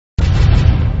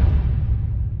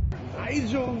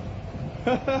Nigel.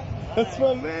 That's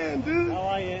my man, dude. How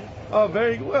are you? Oh,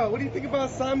 very well. What do you think about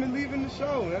Simon leaving the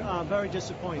show, man? I'm very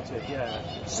disappointed,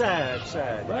 yeah.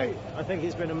 Sad. Right. I think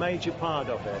he's been a major part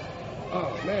of it.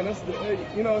 Oh, man, that's the,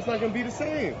 you know, it's not going to be the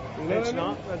same. You know It's what I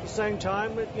mean? not. At the same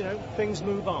time, you know, things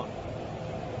move on.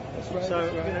 That's right. So,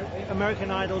 that's right. you know, American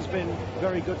Idol's been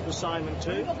very good for Simon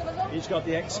too. He's got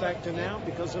the X Factor now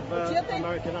because of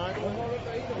American Idol.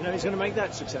 You know, he's going to make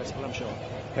that successful, I'm sure.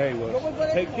 Hey, well,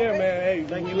 take care, man. Hey,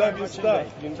 Thank we you love very your much stuff.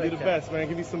 indeed. You're the Take best, man.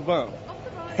 Give me some bump.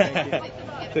 Thank you.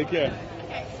 Take care.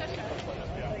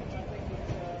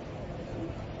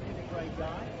 Great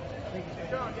guy. I think he's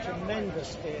been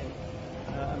tremendous in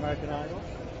American Idol,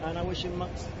 and I wish him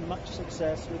much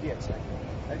success with the X Factor.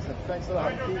 Excellent. Thanks a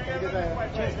lot.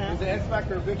 Cheers now. Is the X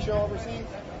Factor a big show overseas?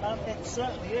 It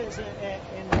certainly is in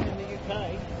the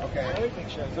UK. Okay. Very big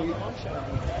show. So you- One show.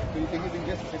 Do you think he's been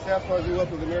just as successful as he was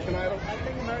with American Idol? I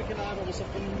think American Idol is a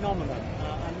phenomenon.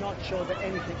 I'm not sure that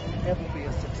anything can ever be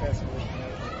as successful as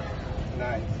American Idol.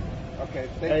 Nice. Okay.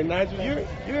 Hey, Nigel,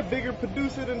 you're a bigger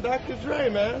producer than Dr. Dre,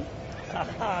 man. You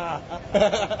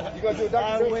gonna do a Dr.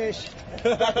 I Dre? wish.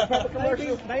 Pepper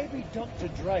commercial? Maybe Dr.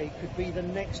 Dre could be the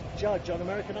next judge on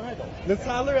American Idol. Let's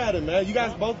holler at him, man. You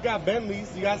guys both got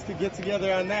Bentleys. You guys could get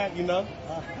together on that, you know.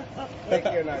 Take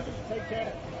care, Nigel. Take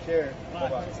care. Cheers. Bye.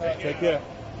 Bye-bye. Take care.